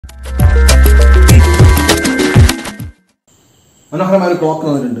മനോഹരമായ ഒരു ക്ലോക്ക്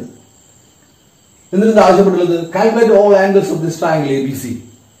തന്നിട്ടുണ്ട്. എന്നിട്ട് ആവശ്യപ്പെട്ടുള്ളത് calculate all angles of this triangle ABC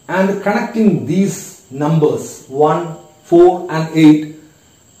and connecting these numbers 1, 4 and 8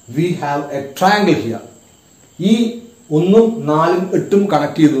 we have a triangle here. ഈ 1, 4, 8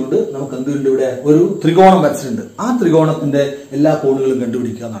 connect ചെയ്തുകൊണ്ട് നമുക്ക് എന്തുണ്ട് ഇവിടെ ഒരു ത്രികോണം വരച്ചിട്ടുണ്ട്. ആ ത്രികോണത്തിന്റെ എല്ലാ കോണുകളും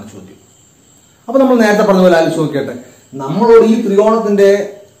കണ്ടുപിടിക്കുക എന്നാണ് ചോദ്യം. അപ്പൊ നമ്മൾ നേരത്തെ പറഞ്ഞ പോലെ ആലോചിച്ച് നോക്കിയട്ടെ, നമ്മളോട് ഈ ത്രികോണത്തിന്റെ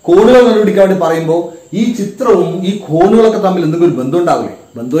കോണുകൾ കണ്ടുപിടിക്കാൻ വേണ്ടി പറയുമ്പോൾ ഈ ചിത്രവും ഈ കോണുകളൊക്കെ തമ്മിൽ എന്തെങ്കിലും ബന്ധം ഉണ്ടാവില്ലേ?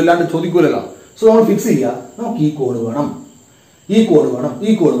 ബന്ധമില്ലാണ്ട് ചോദിക്കൂലല്ലോ. സോ നമ്മൾ ഫിക്സ് ചെയ്യുക, നമുക്ക് ഈ കോണ് വേണം, ഈ കോണ് വേണം, ഈ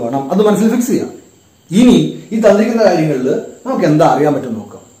കോണ് വേണം, അത് മനസ്സിൽ ഫിക്സ് ചെയ്യാം. ഇനി ഈ തന്നിരിക്കുന്ന കാര്യങ്ങളിൽ നമുക്ക് എന്താ അറിയാൻ പറ്റും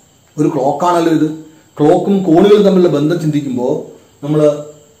നോക്കാം. ഒരു ക്ലോക്കാണല്ലോ ഇത്. ക്ലോക്കും കോണുകളും തമ്മിലുള്ള ബന്ധം ചിന്തിക്കുമ്പോൾ നമ്മൾ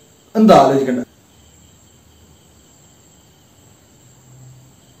എന്താ ആലോചിക്കേണ്ടത്?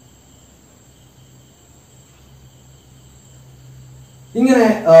 ഇങ്ങനെ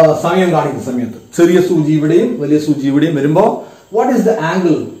സമയം കാണിക്കുന്ന സമയത്ത് ചെറിയ സൂചി ഇവിടെയും വലിയ സൂചി ഇവിടെയും വരുമ്പോൾ what is the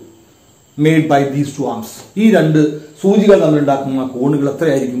angle made by these two arms? ഈ രണ്ട് സൂചികൾ നമ്മൾ ഉണ്ടാക്കുന്ന കോണുകൾ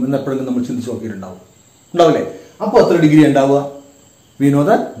എത്രയായിരിക്കും എന്ന് എപ്പോഴെങ്കിലും നമ്മൾ ചിന്തിച്ച് നോക്കിയിട്ടുണ്ടാവും, ഉണ്ടാവില്ലേ? അപ്പോൾ എത്ര ഡിഗ്രി ഉണ്ടാവുക? We know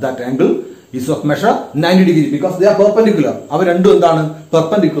that angle is of measure 90 degree because they are perpendicular. അവ രണ്ടും എന്താണ്?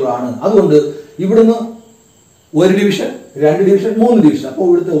 പെർപെൻഡിക്കുലർ ആണ്. അതുകൊണ്ട് ഇവിടുന്ന് 1 ഡിവിഷൻ, 2 ഡിവിഷൻ, 3 ഡിവിഷൻ. അപ്പോൾ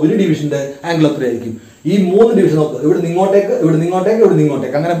ഇവിടുത്തെ 1 ഡിവിഷന്റെ ആംഗിൾ എത്രയായിരിക്കും? ഈ 3 ഡിവിഷൻ നോക്കുക, ഇവിടുന്ന് ഇങ്ങോട്ടേക്ക്, ഇവിടുന്ന് ഇങ്ങോട്ടേക്ക്, ഇവിടുന്ന്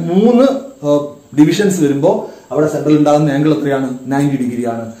ഇങ്ങോട്ടേക്ക്, അങ്ങനെ 3 ഡിവിഷൻസ് വരുമ്പോൾ അവിടെ സെന്ററിൽ ഉണ്ടാകുന്ന ആംഗിൾ എത്രയാണ്? 90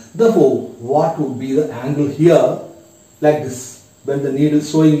 ഡിഗ്രിയാണ്. Therefore, what would be the angle here like this? When the needle is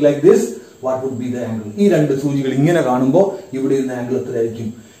showing like this, what would be the angle? ഈ രണ്ട് സൂചികൾ ഇങ്ങനെ കാണുമ്പോൾ ഇവിടെ ഇരുന്ന ആംഗിൾ എത്രയായിരിക്കും?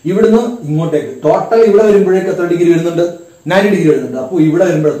 ഇവിടുന്ന് ഇങ്ങോട്ടേക്ക് ടോട്ടൽ ഇവിടെ വരുമ്പോഴേക്ക് എത്ര ഡിഗ്രി വരുന്നുണ്ട്? 90 ഡിഗ്രി വരുന്നുണ്ട്. അപ്പോൾ ഇവിടെ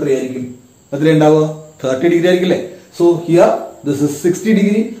വരുമ്പോൾ എത്രയായിരിക്കും? എത്രയുണ്ടാവുക? 30 degree ആയിരിക്കില്ലേ? So here this is 60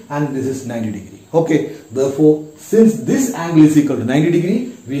 degree and this is 90 degree. Okay, therefore since this angle is equal to 90 degree,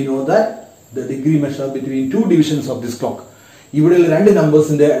 we know that the degree measure between two divisions of this clock. ഇവിടെയുള്ള രണ്ട്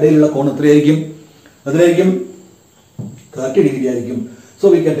നമ്പേഴ്സിന്റെ ഇടയിലുള്ള കോൺ എത്രയായിരിക്കും? എത്രയായിരിക്കും? 30 degree ആയിരിക്കും. So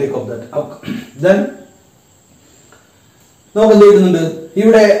we can take off that. Then നമുക്ക് എന്ത് കിട്ടുന്നുണ്ട്?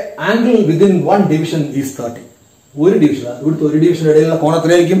 ഇവിടെ ആംഗിൾ വിത്തിൻ 1 ഡിവിഷൻ ഈസ് 30. ഒരു ഡിവിഷൻ, ഇവിടുത്തെ ഒരു ഡിവിഷന്റെ ഇടയിലുള്ള കോൺ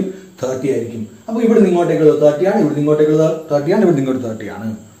എത്രയായിരിക്കും? 30 ആയിരിക്കും. അപ്പൊ ഇവിടെ ഇങ്ങോട്ടേക്കുള്ളത് 30 ആണ്, ഇവിടെ ഇങ്ങോട്ടേക്കുള്ളത് 30 ആണ്, ഇവിടെ ഇങ്ങോട്ട് 30 ആണ്.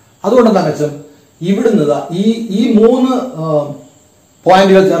 അതുകൊണ്ട് എന്താ വെച്ചാൽ ഇവിടുന്ന് ഈ 3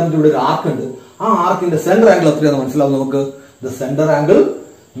 പോയിന്റുകൾ ചേർന്നിട്ട് ഇവിടെ ഒരു ആർക്ക് ഉണ്ട്. ആ ആർക്കിന്റെ സെന്റർ ആംഗിൾ എത്രയാണെന്ന് മനസ്സിലാവും നമുക്ക്. The centre angle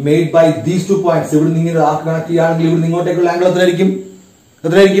made by these 2 points. ഇവിടെ ഇങ്ങനെ ആർക്ക് കണക്ട് ചെയ്യുകയാണെങ്കിൽ ഇവിടെ ഇങ്ങോട്ടേക്കുള്ള ആംഗിൾ എത്രയായിരിക്കും?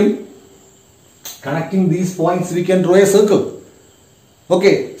 എത്രയായിരിക്കും? Connecting these points we can draw a circle.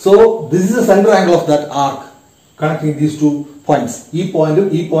 Okay, so this is the center angle of that arc connecting these 2 points. ഈ പോയിന്റും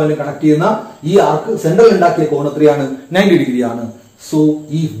ഈ പോയിന്റും കണക്ട് ചെയ്യുന്ന ഈ ആർക്ക് സെന്ററിൽ ഉണ്ടാക്കിയ കോൺ എത്രയാണ്? 90 ഡിഗ്രി ആണ്. So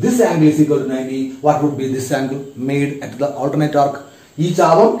if this angle is equal to 90, what would be this angle made at the alternate arc? ഈ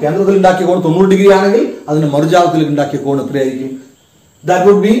ചാപം കേന്ദ്രത്തിൽ ഉണ്ടാക്കിയ കോൺ 90 ഡിഗ്രി ആണെങ്കിൽ അതിന്റെ മറുചാപത്തിൽ ഉണ്ടാക്കിയ കോൺ എത്രയായിരിക്കും? That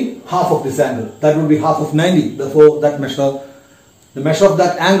would be half of this angle. That would be half of 90. Therefore that the measure of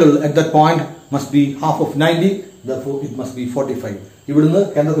that angle at that point must be half of 90. Therefore it must be 45. ഇവിടുന്ന്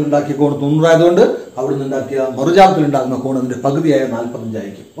കേന്ദ്രത്തിൽ ഉണ്ടാക്കിയ കോൺ 90 ആയതുകൊണ്ട് അവിടുന്ന് ഉണ്ടാക്കിയ മറുചാപത്തിൽ ഉണ്ടാകുന്ന കോൺ അതിന്റെ പകുതിയായ 45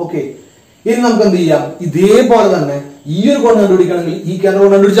 ആയിരിക്കും. ഓക്കെ, ഇനി നമുക്ക് എന്ത് ചെയ്യാം? ഇതേപോലെ തന്നെ ഈ ഒരു കോൺ കണ്ടുപിടിക്കണമെങ്കിൽ ഈ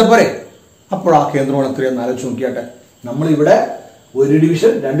കേന്ദ്രം കണ്ടുപിടിച്ചാൽ പോരെ. അപ്പോൾ ആ കേന്ദ്രം എത്രയെന്ന് ആലോചിച്ച് നോക്കിയാട്ടെ. നമ്മൾ ഇവിടെ 1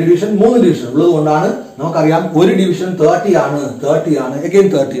 ഡിവിഷൻ, 2 ഡിവിഷൻ, 3 ഡിവിഷൻ ഉള്ളത് കൊണ്ടാണ് നമുക്കറിയാം 1 ഡിവിഷൻ 30 ആണ്, again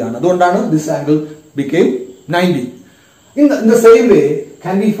 30 ആണ്. അതുകൊണ്ടാണ് this angle became 90. In the same way,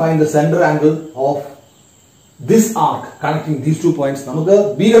 can we find the center angle of this arc connecting these 2 points? നമുക്ക്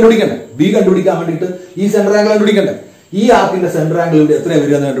B കണ്ടുപിടിക്കണ്ടേ? B കണ്ടുപിടിക്കാൻ വേണ്ടിയിട്ട് ഈ സെന്റർ ആംഗിൾ കണ്ടുപിടിക്കണ്ടേ? ഈ ആർക്കിന്റെ സെന്റർ ആംഗിൾ ഇവിടെ എത്ര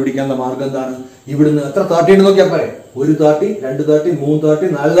വരിക എന്ന് കണ്ടുപിടിക്കാനുള്ള മാർഗം എന്താണ്? ഇവിടുന്ന് എത്ര 30 എന്ന് നോക്കിയാൽ പോരെ. 1 30, 2 30, 3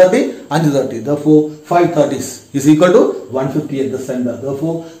 30, 4 30, 5 30. Therefore 5 30s is equal to 150 at the center.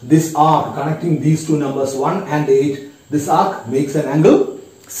 Therefore this arc connecting these two numbers 1 and 8, this arc makes an angle,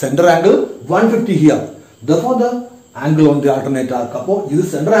 center angle 150 here. Therefore the angle on the alternate arc. അപ്പോൾ ഇത്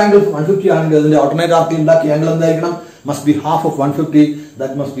centre angle 150 ആണെങ്കിൽ അതിന്റെ alternate arc ഉണ്ടാക്കിയ angle എന്തായിരിക്കണം? Must be half of 150.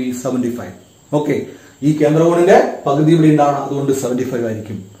 That must be 75. Okay, ഈ കേന്ദ്രകോണിന്റെ പകുതി ഇവിടെ ഉണ്ടാവണം, അതുകൊണ്ട് 75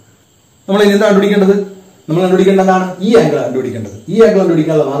 ആയിരിക്കും. നമ്മൾ ഇനി എന്താ കണ്ടുപിടിക്കേണ്ടത്? നമ്മൾ കണ്ടുപിടിക്കേണ്ടതാണ് ഈ ആംഗിൾ കണ്ടുപിടിക്കേണ്ടത്. ഈ ആംഗിൾ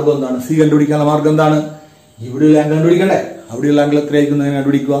കണ്ടുപിടിക്കാനുള്ള മാർഗം എന്താണ്? സി കണ്ടുപിടിക്കാനുള്ള മാർഗം എന്താണ്? ഇവിടെയുള്ള ആംഗിൾ കണ്ടുപിടിക്കണ്ടേ? അവിടെയുള്ള ആംഗിൾ എത്രയായിരിക്കും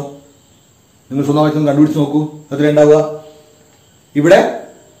കണ്ടുപിടിക്കുക? നിങ്ങൾ സ്വന്തമായിട്ട് കണ്ടുപിടിച്ച് നോക്കൂ. എത്ര ഉണ്ടാവുക? ഇവിടെ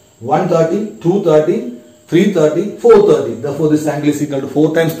 130, 230, 330, 430. Therefore this angle is equal to 4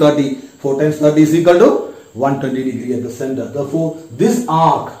 times 30. 4 times 30 is equal to 120 degree at the center. Therefore this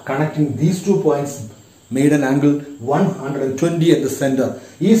arc connecting these 2 points made an angle 120 at the center.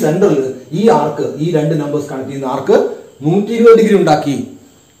 ഈ സെന്ററിൽ ഈ ആർക്ക്, ഈ രണ്ട് നമ്പേഴ്സ് കണക്ട് ചെയ്യുന്ന ആർക്ക് 120 ഡിഗ്രി ഉണ്ടാക്കി.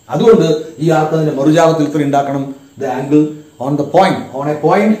 അതുകൊണ്ട് ഈ ആർക്ക് അതിന്റെ മറുചാപത്തിൽ ഇത്ര ഉണ്ടാക്കണം. The angle on the point, on a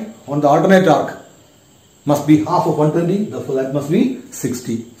point on the alternate arc must be half of 120, therefore that must be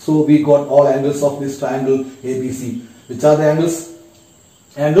 60. So we got all angles of this triangle ABC. Which are the angles?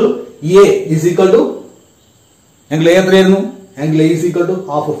 Angle A is equal to, angle A angle A is equal to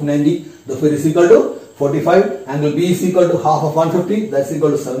half of 90, therefore it is equal to 45. Angle B is equal to half of 150, that's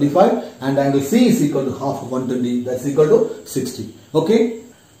equal to 75, and angle C is equal to half of 120, that's equal to 60. Okay,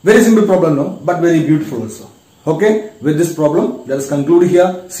 very simple problem, no, but very beautiful also. Okay, with this problem let us conclude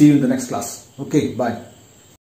here. See you in the next class. Okay, bye.